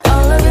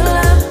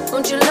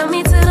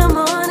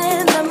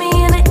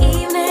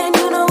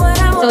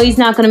So he's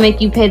not going to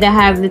make you pay that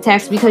high of the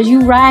tax because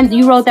you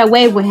rode that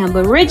wave with him.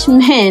 But rich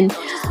men,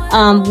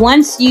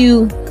 once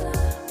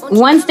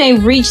they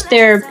reach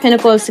their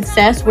pinnacle of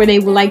success where they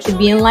would like to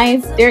be in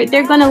life,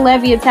 they're going to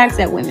levy a tax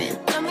at women.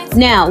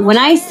 Now, when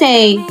I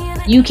say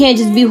you can't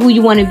just be who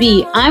you want to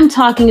be, I'm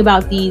talking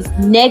about these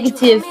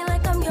negative,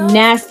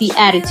 nasty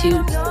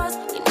attitudes.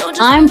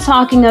 I'm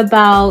talking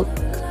about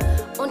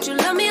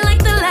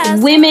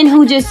women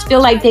who just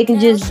feel like they can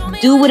just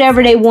do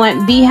whatever they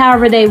want, be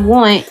however they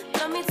want,